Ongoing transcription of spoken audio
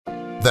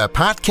The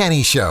Pat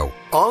Kenny Show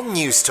on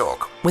News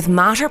Talk. With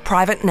Mater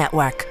Private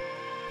Network.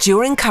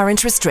 During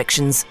current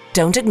restrictions,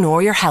 don't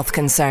ignore your health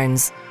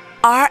concerns.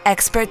 Our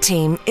expert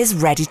team is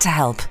ready to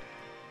help.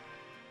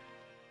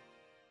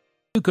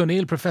 Luke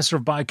O'Neill, Professor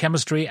of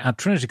Biochemistry at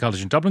Trinity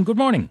College in Dublin. Good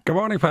morning. Good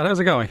morning, Pat. How's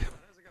it going?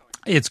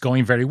 It's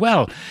going very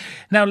well.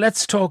 Now,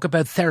 let's talk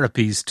about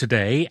therapies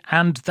today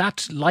and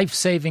that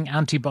life-saving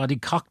antibody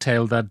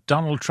cocktail that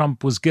Donald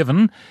Trump was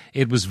given.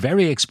 It was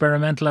very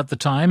experimental at the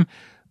time,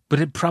 but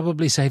it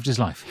probably saved his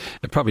life.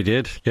 It probably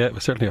did. Yeah, it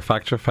was certainly a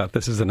factor, Pat.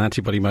 This is an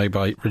antibody made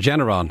by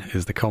Regeneron,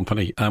 is the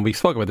company. And we've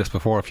spoken about this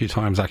before a few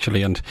times,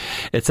 actually. And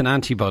it's an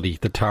antibody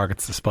that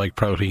targets the spike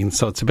protein.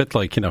 So it's a bit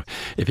like,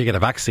 if you get a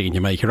vaccine,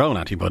 you make your own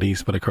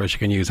antibodies. But of course, you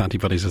can use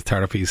antibodies as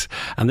therapies.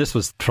 And this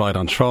was tried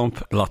on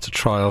Trump. Lots of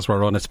trials were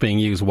run. It's being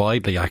used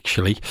widely,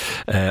 actually,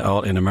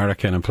 all in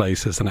America and in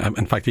places. And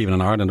in fact, even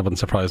in Ireland, it wouldn't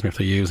surprise me if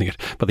they're using it.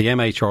 But the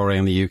MHRA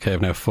in the UK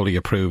have now fully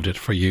approved it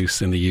for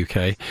use in the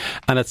UK.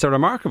 And it's a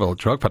remarkable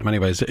drug, Pat. In many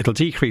ways, it'll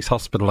decrease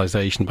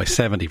hospitalisation by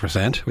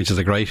 70%, which is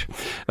a great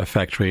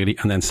effect, really.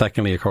 And then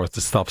secondly, of course, to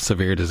stop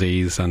severe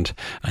disease and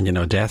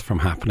death from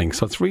happening.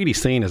 So it's really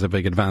seen as a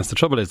big advance. The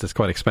trouble is it's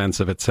quite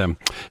expensive. It's in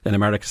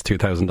America, it's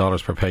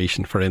 $2,000 per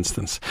patient, for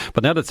instance.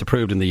 But now that it's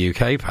approved in the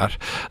UK, Pat,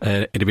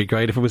 it'd be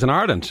great if it was in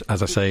Ireland,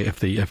 as I say,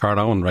 if our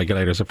own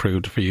regulators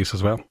approved for use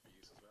as well.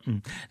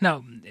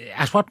 Now,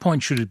 at what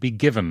point should it be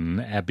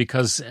given?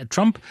 Because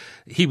Trump,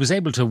 he was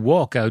able to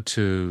walk out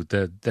to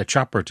the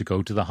chopper to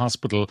go to the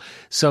hospital.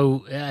 So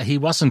he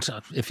wasn't,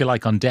 if you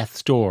like, on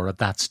death's door at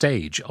that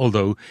stage,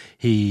 although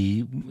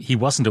he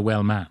wasn't a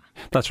well man.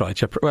 That's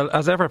right. Well,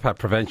 as ever, Pat,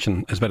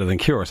 prevention is better than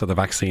cure. So the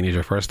vaccine is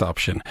your first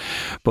option.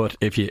 But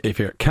if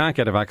you can't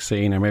get a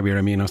vaccine, or maybe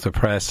you're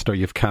immunosuppressed, or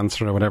you've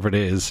cancer, or whatever it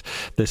is,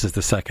 this is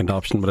the second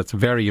option. But it's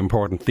very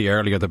important. The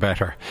earlier, the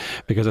better.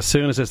 Because as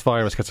soon as this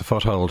virus gets a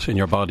foothold in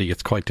your body,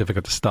 it's quite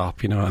difficult to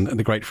stop, and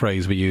the great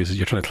phrase we use is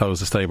you're trying to close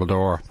the stable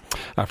door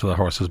after the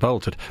horse has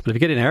bolted. But if you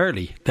get in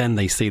early, then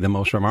they see the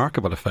most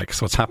remarkable effects.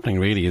 So what's happening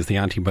really is the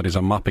antibodies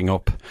are mopping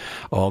up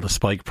all the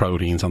spike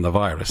proteins on the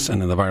virus,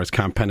 and then the virus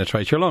can't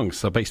penetrate your lungs.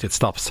 So basically it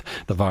stops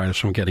the virus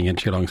from getting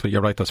into your lungs. But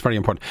you're right, that's very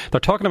important. They're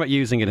talking about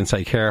using it in,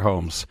 say, care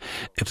homes.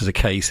 If there's a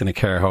case in a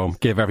care home,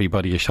 give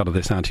everybody a shot of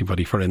this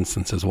antibody, for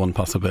instance, is one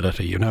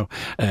possibility,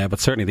 But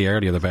certainly the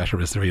earlier the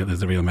better is the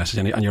real message.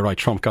 And you're right,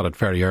 Trump got it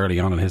very early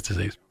on in his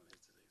disease.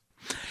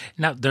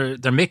 Now, they're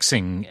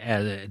mixing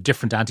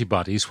different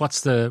antibodies.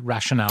 What's the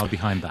rationale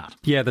behind that?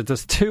 Yeah,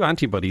 there's two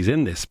antibodies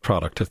in this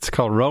product. It's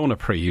called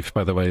Ronapreve,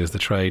 by the way, is the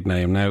trade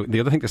name. Now, the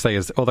other thing to say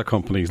is other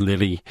companies,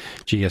 Lilly,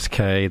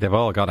 GSK, they've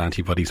all got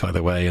antibodies, by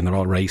the way, and they're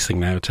all racing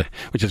now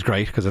which is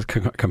great because it's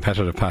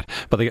competitive, Pat.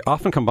 But they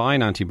often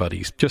combine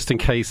antibodies just in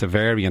case a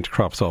variant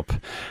crops up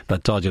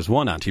that dodges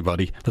one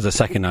antibody. There's a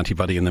second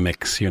antibody in the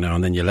mix,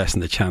 and then you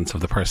lessen the chance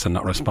of the person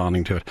not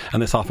responding to it.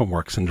 And this often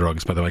works in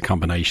drugs, by the way.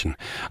 Combination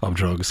of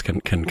drugs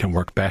can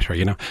work better,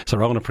 So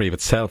Ronapreve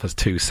itself has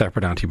two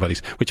separate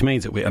antibodies, which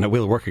means it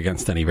will work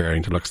against any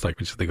variant, it looks like,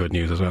 which is the good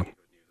news as well.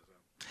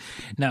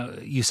 Now,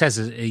 you say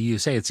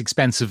it's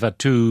expensive at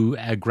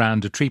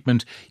 $2,000 a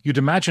treatment. You'd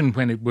imagine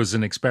when it was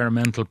an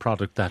experimental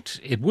product that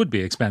it would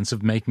be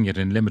expensive, making it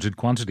in limited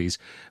quantities.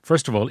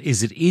 First of all,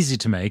 is it easy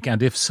to make?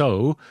 And if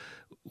so,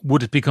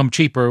 would it become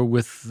cheaper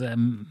with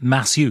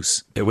mass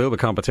use? It will be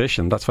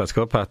competition. That's why it's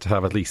good, Pat, to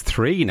have at least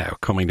three now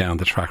coming down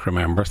the track,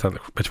 remember, so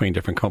between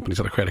different companies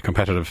that create a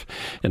competitive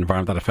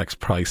environment that affects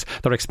price.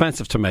 They're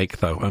expensive to make,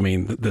 though. I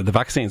mean, the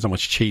vaccines are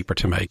much cheaper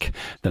to make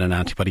than an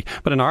antibody.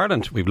 But in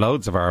Ireland, we've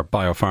loads of our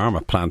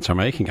biopharma plants are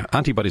making it.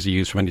 Antibodies are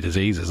used for many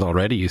diseases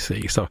already, you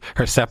see. So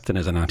Herceptin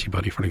is an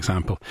antibody, for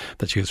example,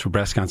 that's used for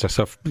breast cancer.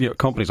 So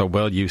companies are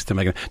well used to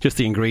making it. Just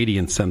the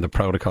ingredients and the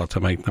protocol to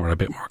make them are a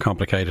bit more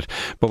complicated.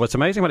 But what's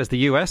amazing about it is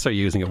the US are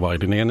using it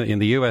widely. In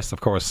the US,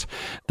 of course,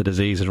 the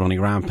disease is running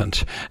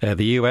rampant.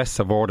 The US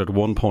have ordered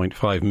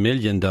 1.5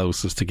 million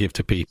doses to give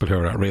to people who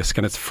are at risk,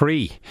 and it's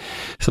free.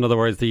 So in other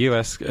words, the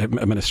US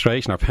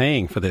administration are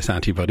paying for this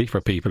antibody for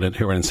people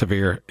who are in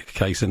severe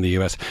case in the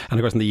US. And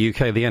of course, in the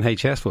UK, the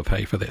NHS will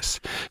pay for this.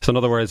 So in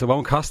other words, it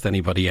won't cost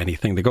anybody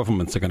anything. The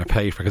governments are going to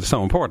pay for it because it's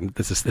so important.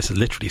 This is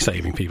literally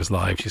saving people's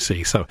lives, you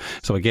see. So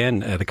again,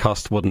 the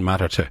cost wouldn't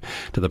matter to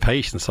the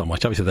patient so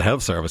much. Obviously, the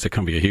health service, it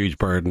can be a huge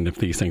burden if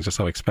these things are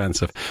so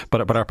expensive.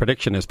 But our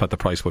prediction is that the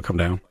price will come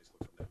down.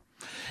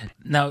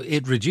 Now,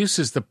 it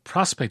reduces the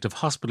prospect of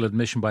hospital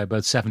admission by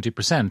about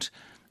 70%.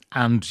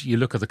 And you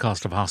look at the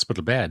cost of a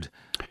hospital bed.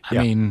 I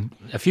mean,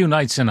 a few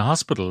nights in a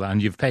hospital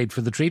and you've paid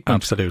for the treatment.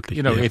 Absolutely.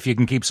 If you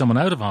can keep someone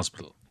out of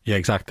hospital. Yeah,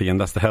 exactly. And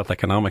that's the health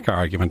economic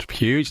argument,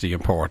 hugely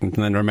important.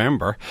 And then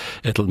remember,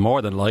 it'll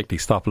more than likely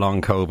stop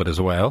long COVID as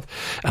well.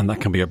 And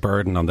that can be a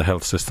burden on the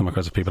health system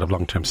because if people have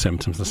long-term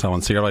symptoms and so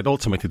on. So you're right,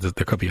 ultimately there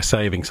could be a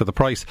saving. So the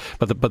price,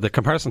 but the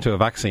comparison to a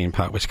vaccine,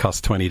 Pat, which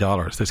costs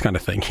 $20, this kind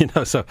of thing,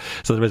 so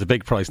there is a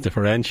big price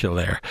differential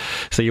there.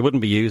 So you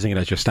wouldn't be using it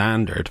as your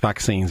standard.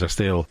 Vaccines are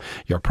still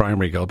your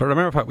primary goal. But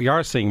remember, Pat, we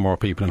are seeing more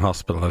people in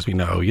hospital, as we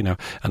know,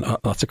 and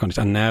lots of countries.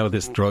 And now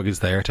this drug is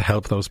there to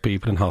help those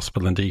people in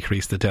hospital and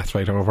decrease the death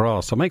rate overall.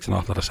 So it makes an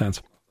awful lot of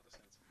sense.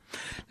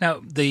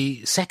 Now,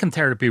 the second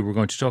therapy we're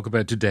going to talk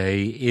about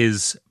today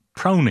is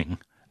proning,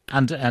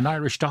 and an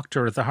Irish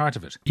doctor at the heart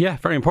of it. Yeah,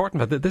 very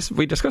important. But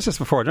we discussed this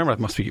before. Remember,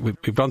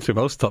 we've gone through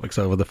most topics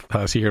over the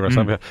past year or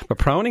so. But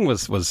proning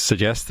was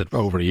suggested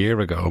over a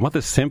year ago. And what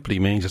this simply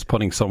means is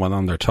putting someone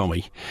on their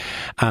tummy.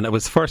 And it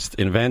was first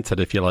invented,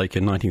 if you like,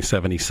 in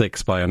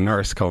 1976 by a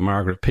nurse called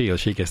Margaret Peel.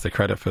 She gets the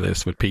credit for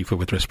this with people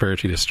with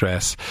respiratory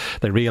distress.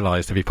 They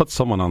realised if you put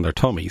someone on their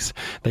tummies,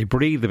 they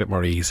breathe a bit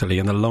more easily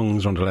and the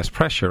lungs are under less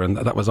pressure. And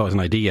that was always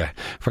an idea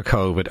for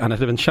COVID. And it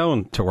had been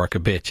shown to work a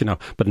bit,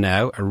 But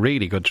now, a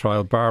really good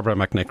trial. Barbara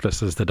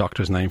McNicholas is the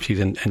doctor's name. She's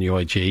in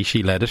UIG.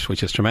 She led it,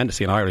 which is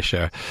tremendously an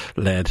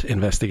Irish-led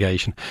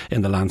investigation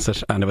in the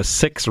Lancet. And it was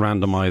 6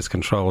 randomised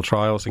controlled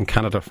trials in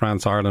Canada,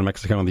 France, Ireland,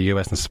 Mexico, and the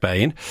US and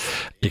Spain.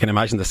 You can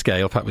imagine the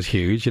scale. That was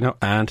huge,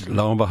 And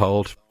lo and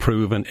behold,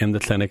 proven in the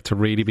clinic to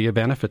really be a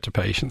benefit to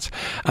patients.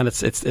 And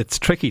it's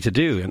tricky to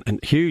do.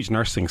 And huge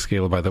nursing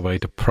skill, by the way,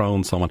 to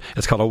prone someone.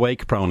 It's called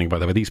awake proning, by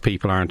the way. These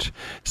people aren't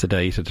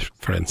sedated,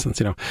 for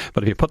instance,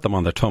 But if you put them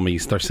on their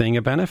tummies, they're seeing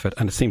a benefit.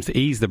 And it seems to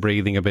ease the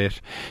breathing a bit.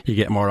 You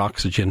get more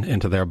oxygen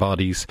into their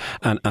bodies.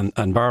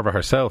 And Barbara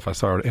herself, I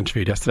saw her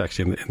interviewed yesterday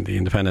actually in The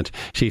Independent,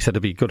 she said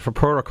it'd be good for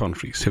poorer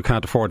countries who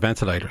can't afford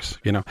ventilators.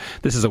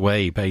 This is a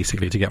way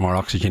basically to get more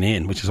oxygen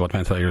in, which is what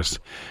ventilators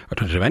are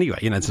trying to do anyway.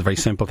 It's a very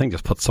simple thing.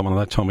 Just put someone on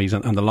their tummies,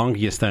 and the longer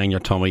you stay in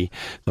your tummy,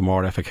 the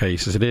more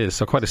efficacious it is.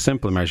 So quite a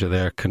simple measure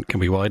there can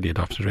be widely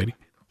adopted, really.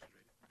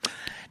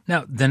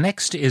 Now, the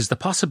next is the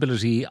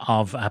possibility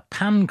of a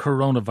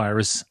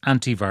pan-coronavirus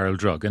antiviral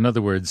drug. In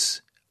other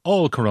words,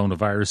 all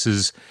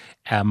coronaviruses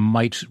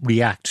might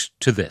react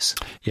to this.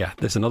 Yeah,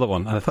 there's another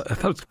one. And I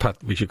thought,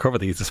 Pat, we should cover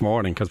these this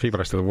morning because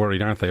people are still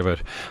worried, aren't they, about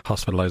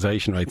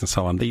hospitalisation rates and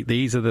so on.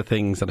 These are the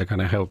things that are going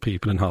to help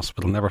people in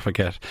hospital. Never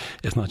forget,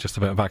 it's not just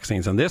about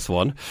vaccines. And this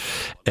one,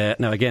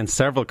 now again,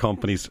 several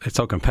companies, it's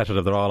so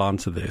competitive, they're all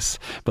onto this.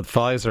 But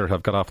Pfizer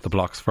have got off the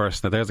blocks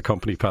first. Now, there's a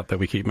company, Pat, that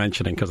we keep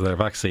mentioning because of their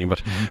vaccine,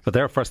 but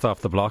they're first off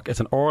the block.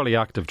 It's an orally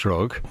active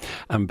drug,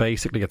 and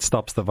basically it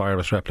stops the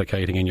virus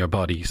replicating in your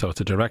body. So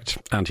it's a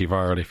direct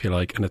antiviral, if you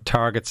like, and it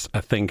targets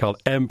a thing called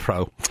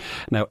Mpro.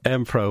 Now,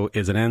 Mpro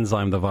is an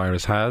enzyme the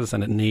virus has,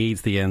 and it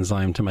needs the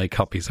enzyme to make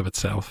copies of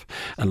itself.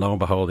 And lo and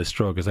behold, this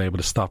drug is able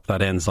to stop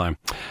that enzyme.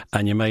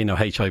 And you may know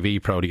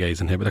HIV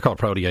protease inhibitor. They're called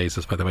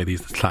proteases, by the way,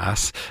 these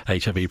class.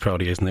 HIV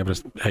protease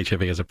inhibitors.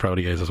 HIV is a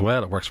protease as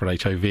well. It works for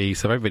HIV.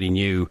 So everybody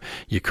knew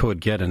you could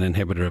get an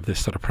inhibitor of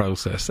this sort of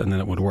process, and then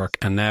it would work.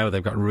 And now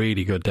they've got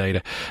really good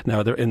data.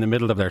 Now, they're in the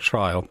middle of their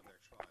trial.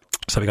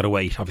 So we've got to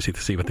wait, obviously, to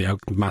see what the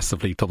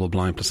massively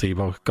double-blind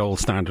placebo gold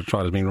standard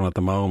trial is being run at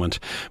the moment.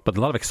 But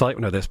a lot of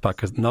excitement of this,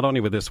 because not only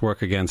would this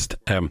work against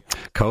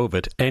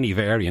COVID, any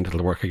variant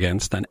it'll work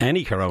against, and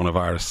any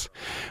coronavirus,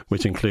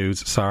 which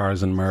includes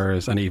SARS and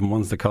MERS, and even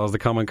ones that cause the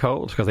common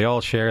cold, because they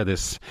all share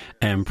this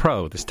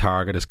Mpro. This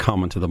target is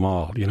common to them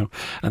all,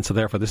 And so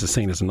therefore, this is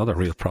seen as another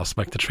real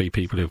prospect to treat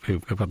people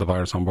who've got the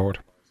virus on board.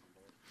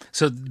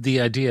 So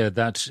the idea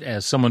that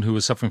someone who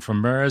is suffering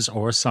from MERS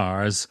or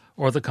SARS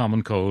or the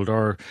common cold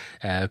or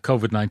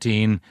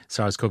COVID-19,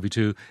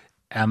 SARS-CoV-2,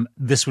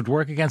 this would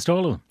work against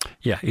all of them.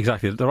 Yeah,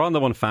 exactly. They're on the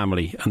one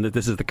family, and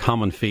this is the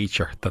common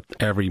feature that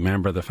every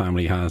member of the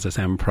family has, this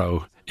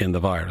Mpro in the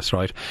virus,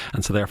 right?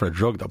 And so therefore a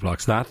drug that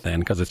blocks that then,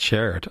 because it's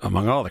shared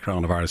among all the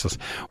coronaviruses,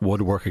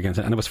 would work against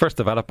it. And it was first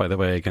developed, by the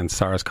way, against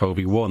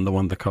SARS-CoV-1, the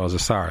one that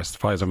causes SARS.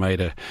 Pfizer made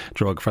a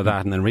drug for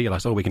that and then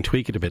realised, we can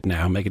tweak it a bit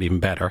now, make it even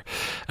better,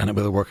 and it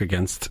will work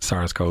against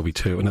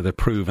SARS-CoV-2. And they've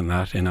proven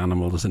that in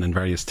animals and in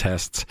various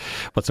tests.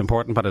 What's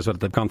important about it is that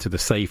they've gone through the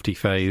safety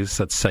phase.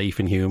 That's safe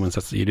in humans.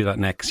 You do that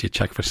next, you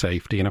check for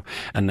safety,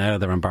 and now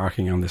they're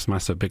embarking on this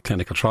massive big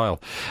clinical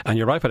trial. And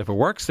you're right, but if it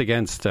works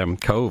against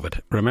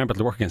COVID, remember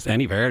it'll work against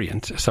any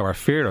variant, so our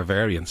fear of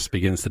variants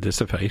begins to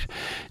dissipate.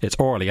 It's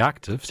orally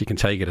active, so you can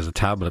take it as a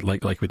tablet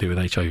like we do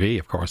with HIV,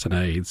 of course, and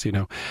AIDS,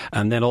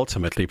 and then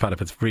ultimately, Pat,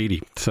 if it's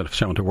really sort of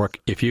shown to work,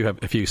 if you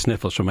have a few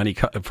sniffles from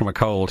a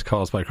cold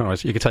caused by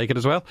coronavirus, you can take it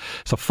as well.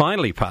 So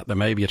finally, Pat, there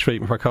may be a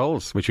treatment for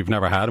colds, which we've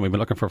never had and we've been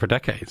looking for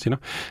decades,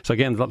 So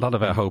again, a lot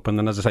of hope. And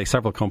then, as I say,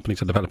 several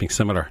companies are developing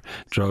similar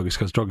drugs,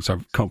 because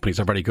companies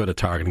are very good at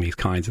targeting these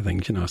kinds of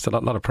things, so a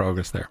lot of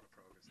progress there.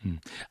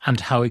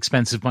 And how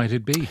expensive might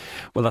it be?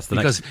 Well, that's the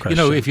next question.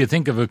 Because, if you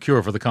think of a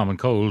cure for the common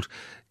cold,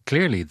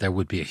 clearly there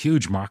would be a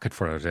huge market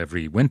for it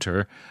every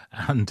winter.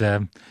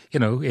 And,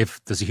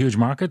 if there's a huge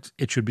market,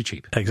 it should be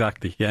cheap.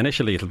 Exactly. Yeah,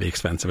 initially it'll be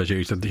expensive, as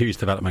usual. The huge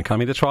development. I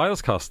mean, the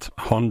trials cost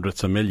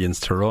hundreds of millions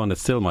to run. It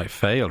still might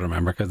fail,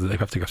 remember, because they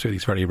have to go through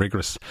these very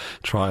rigorous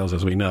trials,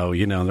 as we know,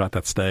 and they're at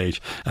that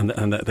stage. And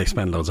they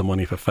spend loads of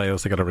money. If it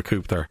fails, they've got to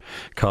recoup their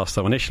costs.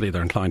 So initially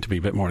they're inclined to be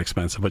a bit more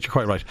expensive, but you're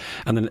quite right.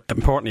 And then,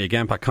 importantly,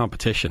 again, by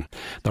competition,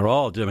 they're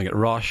all doing it.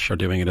 Roche are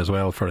doing it as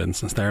well, for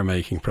instance. They're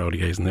making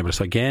protease inhibitors.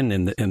 So again,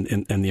 in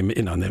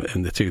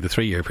the 2 to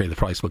 3 year period, the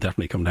price will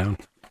definitely come down.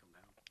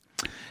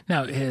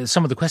 Now,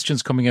 some of the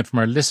questions coming in from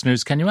our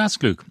listeners, can you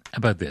ask Luke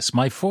about this?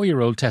 My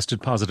 4-year-old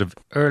tested positive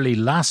early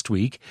last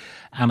week,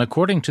 and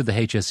according to the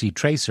HSE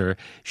tracer,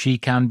 she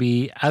can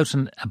be out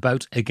and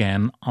about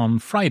again on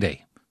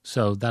Friday.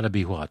 So that'll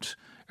be what?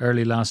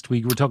 early last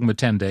week. We're talking about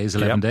 10 days,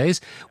 11 days.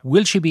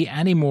 Will she be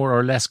any more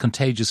or less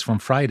contagious from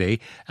Friday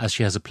as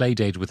she has a play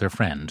date with her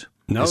friend?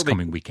 This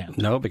coming weekend?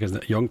 No, because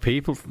young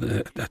people,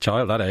 a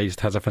child that age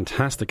has a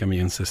fantastic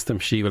immune system.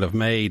 She will have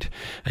made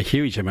a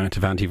huge amount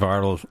of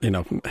antiviral,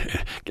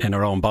 in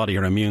her own body.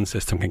 Her immune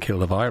system can kill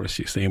the virus,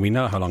 you see, and we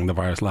know how long the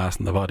virus lasts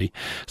in the body.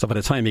 So by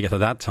the time you get to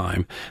that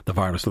time, the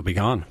virus will be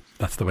gone.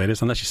 That's the way it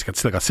is, unless you've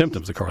still got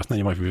symptoms, of course. Then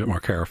you might be a bit more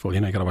careful. You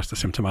got to watch the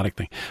symptomatic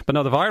thing. But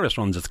no, the virus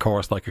runs its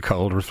course like a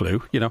cold or a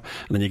flu, and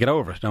then you get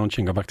over it, don't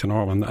you, and go back to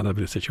normal, and that'll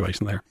be the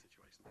situation there.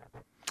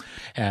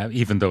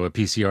 Even though a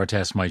PCR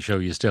test might show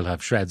you still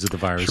have shreds of the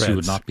virus, you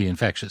would not be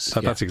infectious.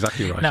 That's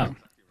exactly right. Now,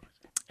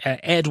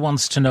 Ed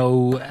wants to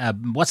know,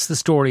 what's the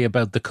story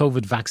about the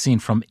COVID vaccine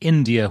from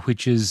India,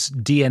 which is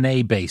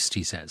DNA-based,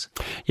 he says?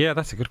 Yeah,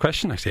 that's a good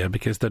question, actually,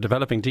 because they're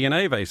developing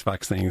DNA-based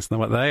vaccines. Now,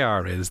 what they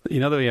are is, the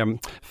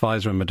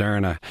Pfizer and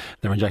Moderna,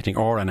 they're injecting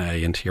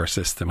RNA into your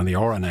system, and the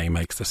RNA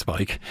makes the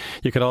spike.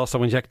 You could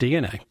also inject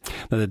DNA.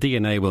 Now, the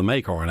DNA will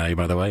make RNA,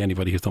 by the way.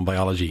 Anybody who's done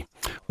biology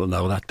will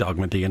know that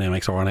dogma, DNA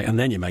makes RNA, and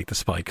then you make the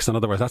spike. So, in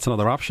other words, that's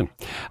another option.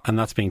 And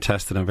that's being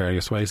tested in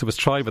various ways. It was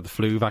tried with the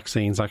flu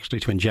vaccines,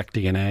 actually, to inject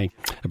DNA,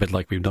 a bit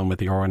like we've done with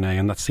the RNA,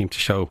 and that seemed to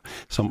show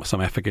some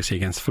efficacy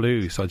against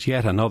flu. So it's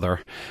yet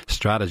another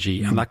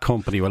strategy, and that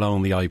company will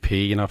own the IP,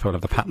 if it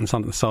have the patents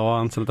on it and so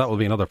on. So that will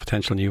be another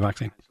potential new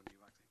vaccine.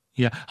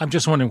 Yeah, I'm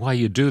just wondering why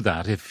you do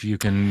that. If you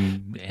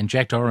can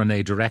inject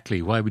RNA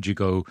directly, why would you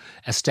go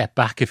a step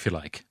back, if you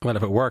like? Well,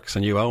 if it works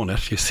and you own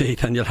it, you see,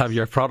 then you'll have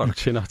your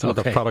product. It's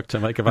another product to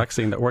make a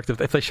vaccine that works.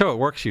 If they show it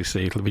works, you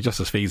see, it'll be just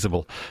as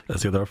feasible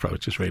as the other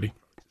approaches, really.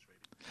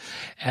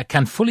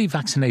 Can fully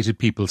vaccinated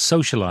people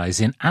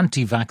socialise in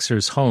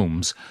anti-vaxxers'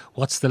 homes?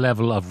 What's the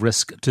level of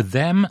risk to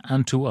them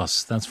and to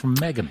us? That's from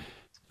Megan.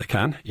 They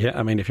can, yeah.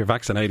 I mean, if you're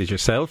vaccinated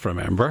yourself,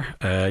 remember,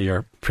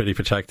 you're pretty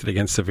protected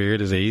against severe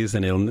disease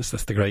and illness.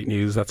 That's the great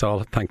news. That's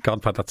all. Thank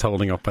God, Pat, that's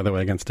holding up, by the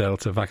way, against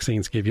Delta.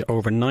 Vaccines give you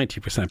over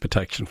 90%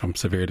 protection from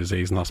severe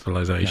disease and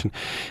hospitalisation. Yeah.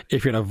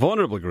 If you're in a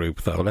vulnerable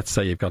group, though, let's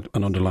say you've got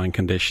an underlying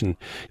condition,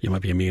 you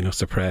might be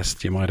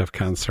immunosuppressed, you might have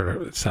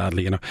cancer,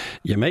 sadly,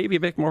 you may be a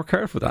bit more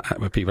careful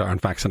with people who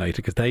aren't vaccinated,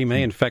 because they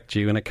may infect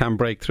you and it can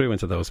break through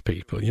into those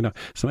people,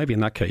 So maybe in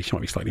that case, you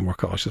might be slightly more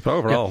cautious. But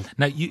overall... Yeah.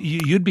 Now,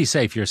 you'd be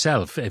safe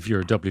yourself if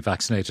you're doubly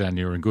vaccinated and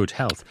you're in good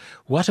health.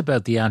 What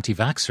about the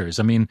anti-vaxxers?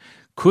 I mean,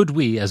 could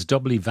we, as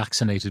doubly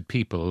vaccinated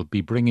people,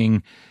 be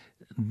bringing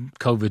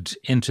COVID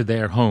into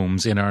their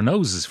homes in our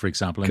noses, for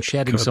example, and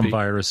shedding some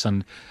virus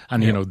and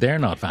they're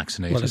not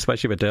vaccinated? Well,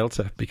 especially with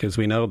Delta, because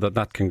we know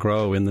that can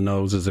grow in the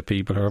noses of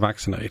people who are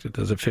vaccinated.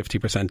 There's a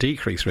 50%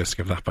 decrease risk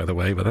of that, by the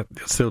way, but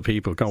still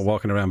people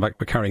walking around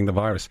carrying the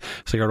virus.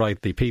 So you're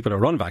right, the people who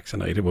are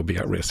unvaccinated will be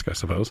at risk, I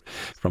suppose,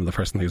 from the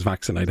person who's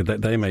vaccinated.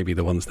 They may be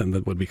the ones then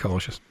that would be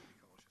cautious.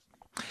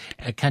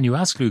 Can you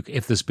ask Luke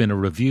if there's been a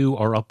review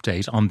or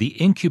update on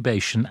the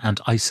incubation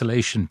and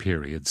isolation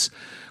periods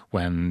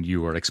when you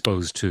were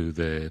exposed to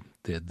the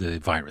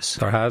virus?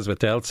 There has with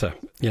Delta.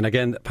 And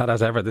again, Pat,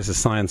 as ever, this is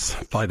science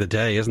by the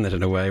day, isn't it,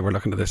 in a way? We're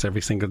looking at this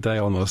every single day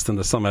almost, and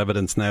there's some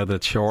evidence now that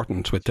it's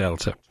shortened with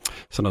Delta.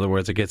 So in other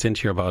words, it gets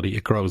into your body,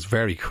 it grows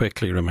very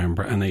quickly,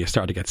 remember, and then you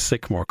start to get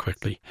sick more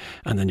quickly,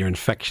 and then you're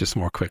infectious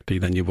more quickly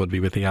than you would be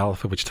with the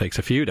Alpha, which takes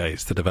a few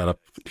days to develop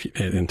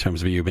in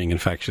terms of you being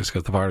infectious,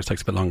 because the virus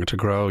takes a bit longer to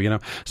grow,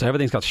 So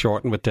everything's got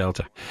shortened with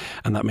Delta,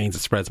 and that means it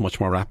spreads much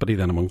more rapidly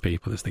than among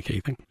people is the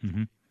key thing.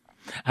 Mm-hmm.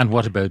 And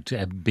what about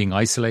being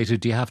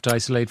isolated? Do you have to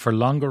isolate for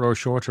longer or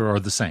shorter or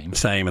the same?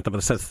 Same. But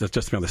just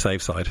to be on the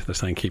safe side, they're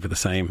saying keep it the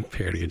same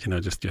period,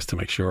 just to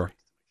make sure.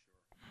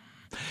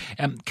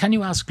 Can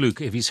you ask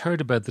Luke if he's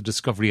heard about the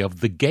discovery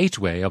of the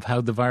gateway of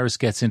how the virus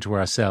gets into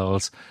our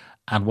cells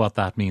and what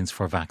that means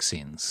for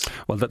vaccines?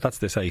 Well, that's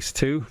this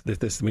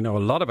ACE2. We know a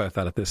lot about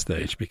that at this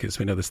stage, because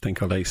we know this thing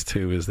called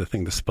ACE2 is the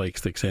thing the spike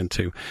sticks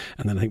into.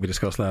 And then I think we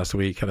discussed last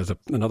week how there's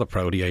another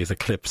protease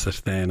eclipses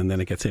it then, and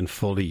then it gets in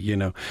fully,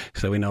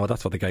 So we know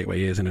that's what the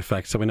gateway is in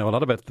effect. So we know a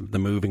lot about the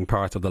moving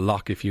part of the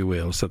lock, if you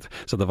will. So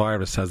the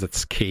virus has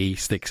its key,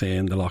 sticks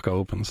in, the lock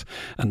opens.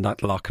 And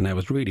that lock now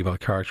is really well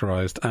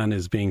characterised and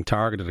is being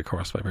targeted, of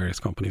course, by various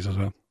companies as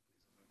well.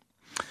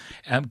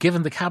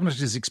 Given the Cabinet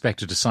is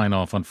expected to sign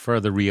off on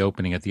further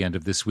reopening at the end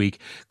of this week,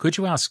 could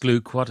you ask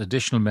Luke what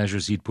additional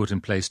measures he'd put in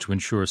place to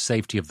ensure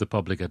safety of the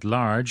public at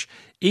large?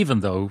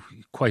 Even though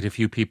quite a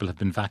few people have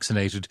been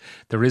vaccinated,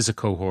 there is a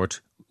cohort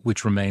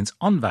which remains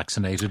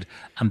unvaccinated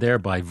and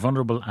thereby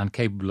vulnerable and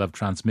capable of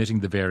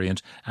transmitting the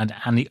variant, and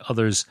any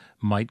others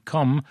might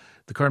come.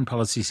 The current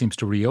policy seems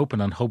to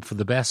reopen and hope for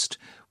the best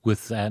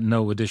with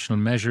no additional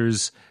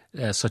measures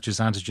such as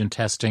antigen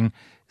testing.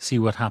 see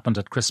what happened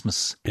at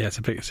Christmas? Yeah,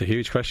 it's a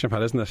huge question,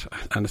 Pat, isn't it?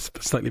 And it's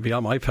slightly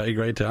beyond my pay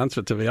grade to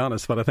answer it, to be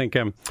honest. But I think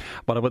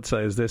what I would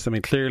say is this. I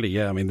mean, clearly,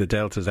 the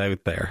Delta's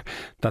out there.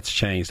 That's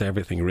changed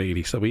everything,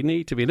 really. So we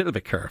need to be a little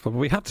bit careful. But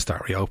we have to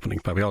start reopening.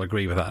 But we all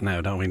agree with that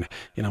now, don't we?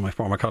 My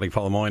former colleague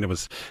Paul Moynihan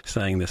was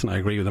saying this, and I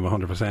agree with him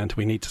 100%.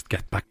 We need to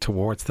get back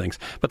towards things.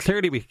 But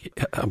clearly we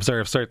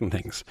observe certain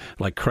things,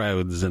 like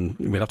crowds, and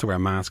we'll have to wear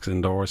masks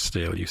indoors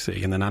still, you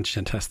see. And then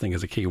antigen testing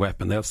is a key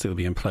weapon. They'll still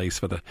be in place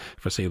for the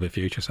foreseeable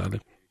future,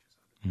 sadly.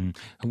 And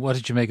what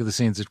did you make of the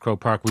scenes at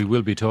Croke Park? We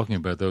will be talking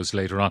about those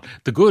later on.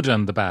 The good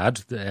and the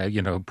bad,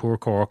 poor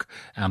Cork,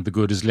 and the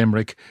good is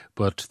Limerick,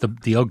 but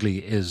the ugly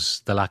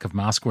is the lack of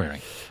mask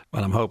wearing.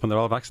 Well, I'm hoping they're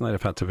all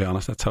vaccinated, Pat, to be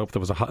honest. Let's hope there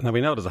was now we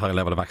know there's a high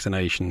level of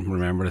vaccination.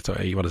 Remember, it's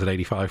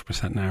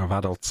 85% now of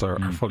adults are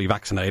fully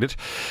vaccinated.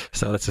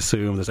 So let's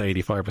assume there's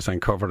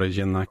 85% coverage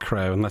in that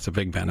crowd, and that's a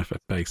big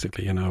benefit,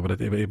 basically, but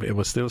it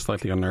was still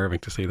slightly unnerving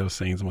to see those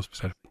scenes, I must be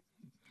said.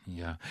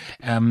 Yeah.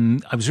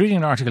 I was reading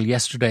an article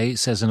yesterday,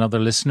 says another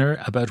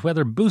listener, about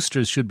whether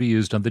boosters should be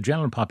used on the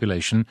general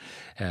population,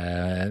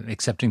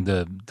 accepting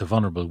the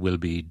vulnerable will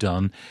be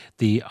done.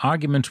 The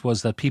argument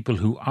was that people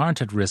who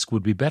aren't at risk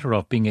would be better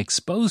off being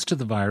exposed to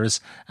the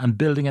virus and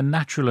building a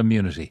natural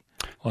immunity.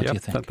 What do you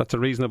think? That's a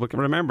reasonable...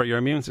 Remember, your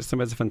immune system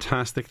is a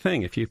fantastic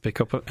thing. If you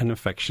pick up an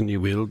infection, you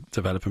will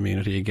develop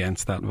immunity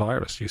against that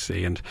virus, you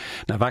see. And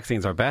now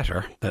vaccines are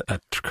better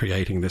at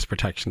creating this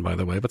protection, by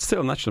the way, but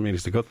still natural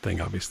immunity is a good thing,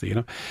 obviously,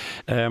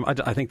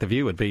 I think the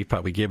view would be,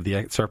 Pat, we give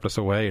the surplus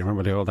away.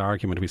 Remember the old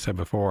argument we said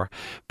before,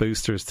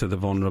 boosters to the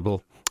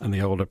vulnerable and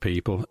the older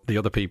people. The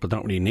other people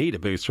don't really need a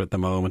booster at the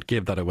moment.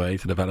 Give that away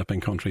to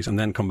developing countries and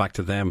then come back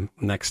to them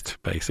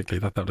next, basically.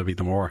 That would be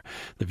the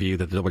view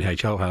that the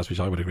WHO has, which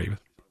I would agree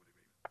with.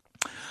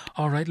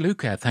 All right,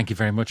 Luke, thank you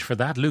very much for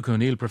that. Luke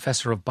O'Neill,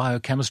 Professor of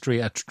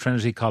Biochemistry at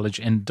Trinity College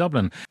in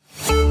Dublin.